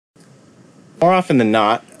More often than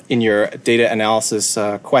not, in your data analysis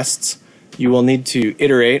quests, you will need to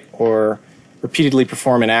iterate or repeatedly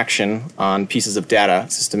perform an action on pieces of data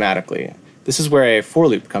systematically. This is where a for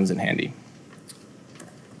loop comes in handy.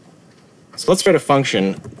 So let's write a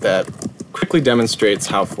function that quickly demonstrates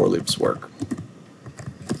how for loops work.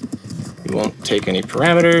 We won't take any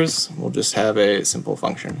parameters, we'll just have a simple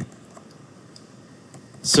function.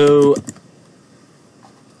 So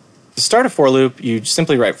to start a for loop, you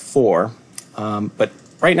simply write for, but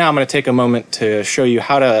right now I'm going to take a moment to show you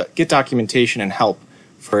how to get documentation and help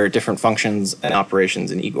for different functions and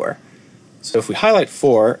operations in IGOR. So if we highlight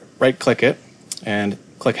for, right-click it, and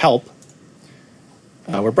click Help,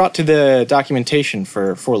 we're brought to the documentation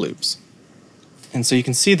for loops. And so you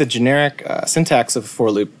can see the generic syntax of a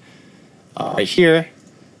for loop right here.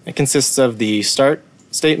 It consists of the start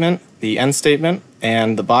statement, the end statement,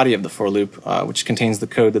 and the body of the for loop, which contains the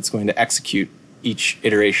code that's going to execute each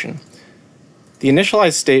iteration. The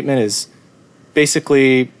initialize statement is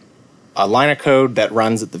basically a line of code that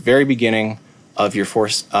runs at the very beginning of your for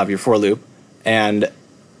loop, and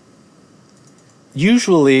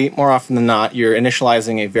usually, more often than not, you're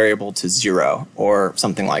initializing a variable to 0 or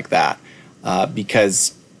something like that,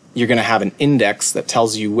 because you're going to have an index that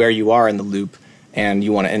tells you where you are in the loop, and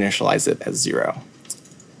you want to initialize it as 0.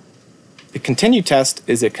 The continue test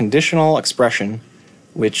is a conditional expression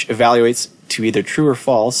which evaluates to either true or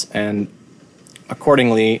false, and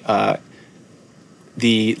accordingly,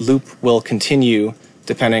 the loop will continue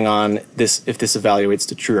depending on if this evaluates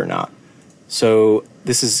to true or not. So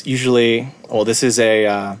this is usually,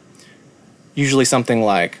 usually something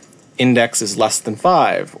like index is less than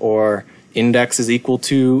 5 or index is equal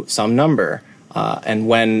to some number. And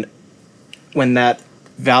when that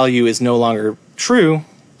value is no longer true,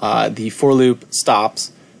 the for loop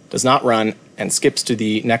stops, does not run, and skips to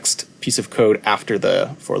the next piece of code after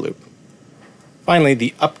the for loop. Finally,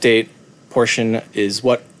 the update portion is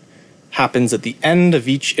what happens at the end of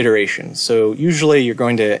each iteration. So usually you're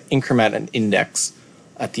going to increment an index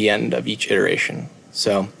at the end of each iteration.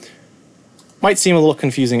 So might seem a little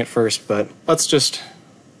confusing at first, but let's just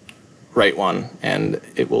write one and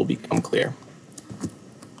it will become clear.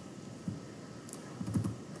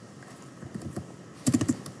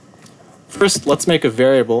 First, let's make a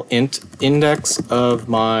variable int index of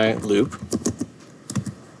my loop,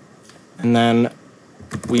 and then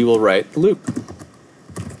we will write the loop.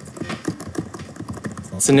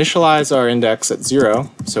 Let's initialize our index at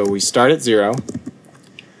 0, so we start at 0.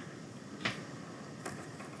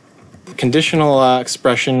 The conditional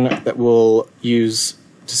expression that we'll use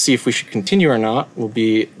to see if we should continue or not will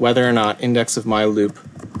be whether or not index of my loop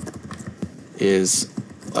is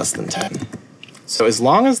less than 10. So as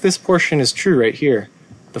long as this portion is true right here,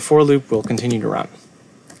 the for loop will continue to run.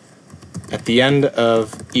 At the end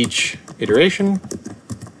of each iteration,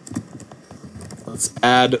 let's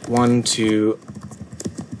add 1 to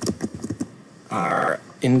our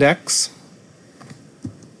index.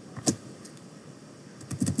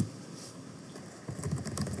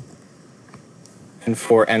 And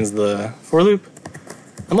 4 ends the for loop.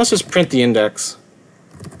 And let's just print the index.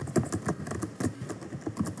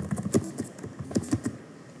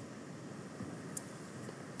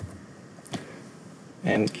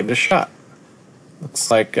 And give it a shot.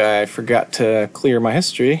 Looks like I forgot to clear my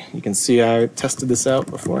history. You can see I tested this out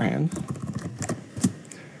beforehand.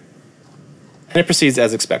 And it proceeds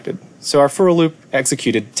as expected. So our for loop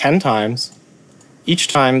executed 10 times. Each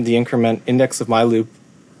time the increment index of my loop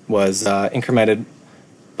was incremented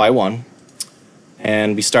by 1,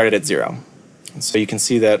 and we started at 0. And so you can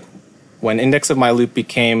see that when index of my loop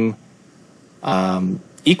became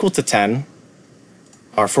equal to 10,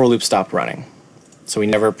 our for loop stopped running. So we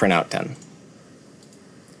never print out 10.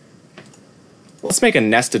 Let's make a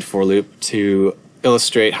nested for loop to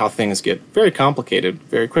illustrate how things get very complicated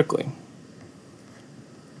very quickly.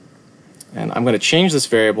 And I'm going to change this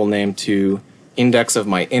variable name to index of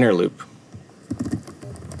my inner loop,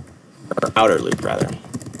 or outer loop rather.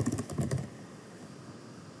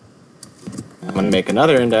 I'm going to make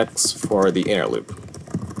another index for the inner loop.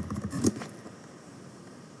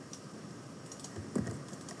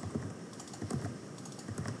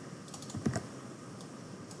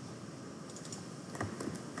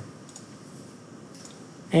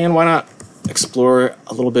 And why not explore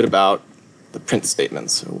a little bit about the print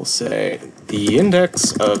statement. So we'll say the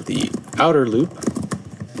index of the outer loop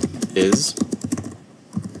is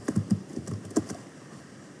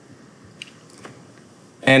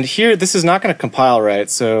and here this is not going to compile right,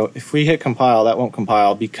 so if we hit compile that won't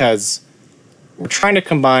compile because we're trying to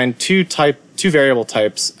combine two variable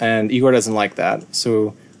types and IGOR doesn't like that.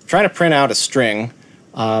 So we're trying to print out a string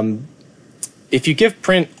if you give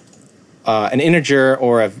print an integer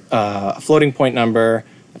or a floating point number,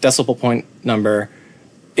 a decimal point number,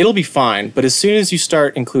 it'll be fine. But as soon as you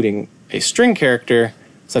start including a string character,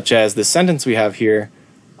 such as the sentence we have here,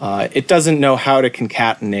 it doesn't know how to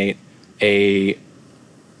concatenate a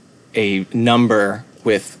number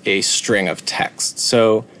with a string of text.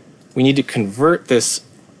 So we need to convert this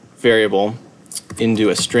variable into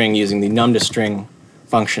a string using the num to string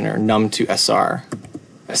function, or num to str.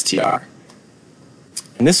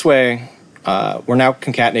 And this way, we're now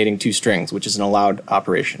concatenating two strings, which is an allowed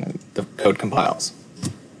operation, and the code compiles.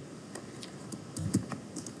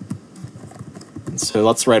 And so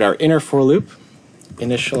let's write our inner for loop,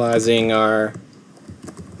 initializing our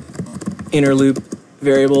inner loop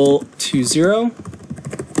variable to 0.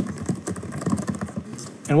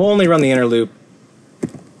 And we'll only run the inner loop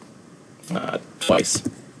twice.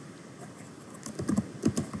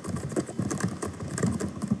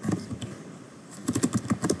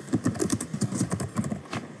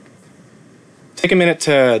 Take a minute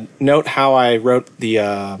to note how I wrote the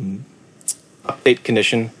update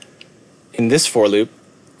condition in this for loop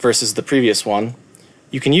versus the previous one.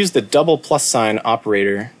 You can use the double plus sign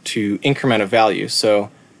operator to increment a value. So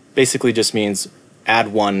basically just means add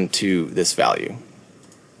 1 to this value.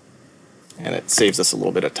 And it saves us a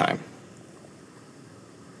little bit of time.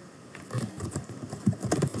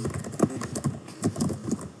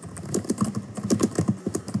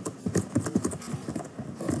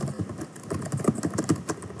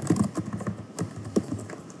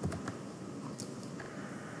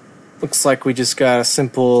 Looks like we just got a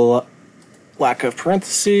simple lack of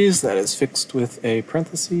parentheses that is fixed with a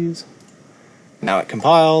parentheses. Now it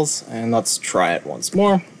compiles, and let's try it once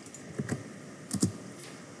more.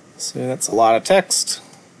 So that's a lot of text.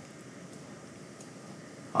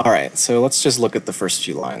 Alright, so let's just look at the first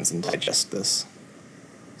few lines and digest this.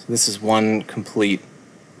 So this is one complete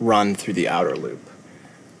run through the outer loop.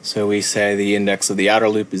 So we say the index of the outer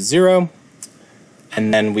loop is 0,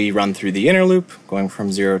 and then we run through the inner loop, going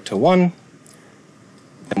from 0 to 1.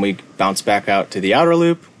 Then we bounce back out to the outer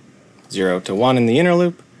loop, 0 to 1 in the inner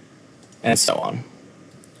loop, and so on.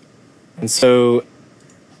 And so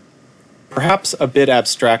perhaps a bit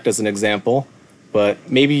abstract as an example, but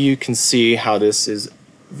maybe you can see how this is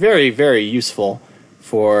very, very useful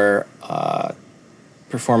for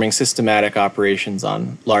performing systematic operations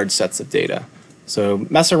on large sets of data. So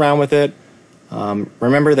mess around with it.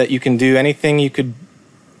 Remember that you can do anything you could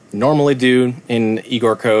normally do in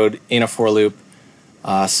IGOR code in a for loop.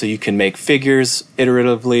 So you can make figures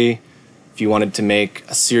iteratively. If you wanted to make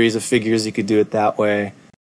a series of figures, you could do it that way.